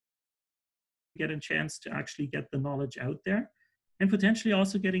get a chance to actually get the knowledge out there, and potentially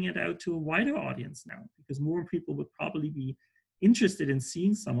also getting it out to a wider audience now, because more people would probably be interested in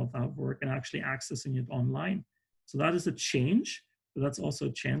seeing some of that work and actually accessing it online. So that is a change, but that's also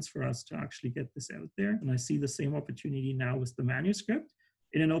a chance for us to actually get this out there. And I see the same opportunity now with the manuscript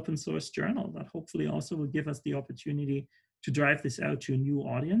in an open source journal that hopefully also will give us the opportunity to drive this out to a new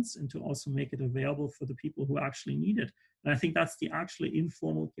audience and to also make it available for the people who actually need it. And I think that's the actually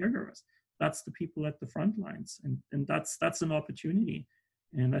informal caregivers. That's the people at the front lines. And that's an opportunity.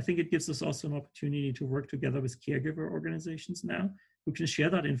 And I think it gives us also an opportunity to work together with caregiver organizations now who can share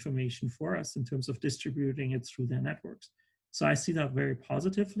that information for us in terms of distributing it through their networks. So I see that very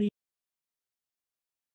positively.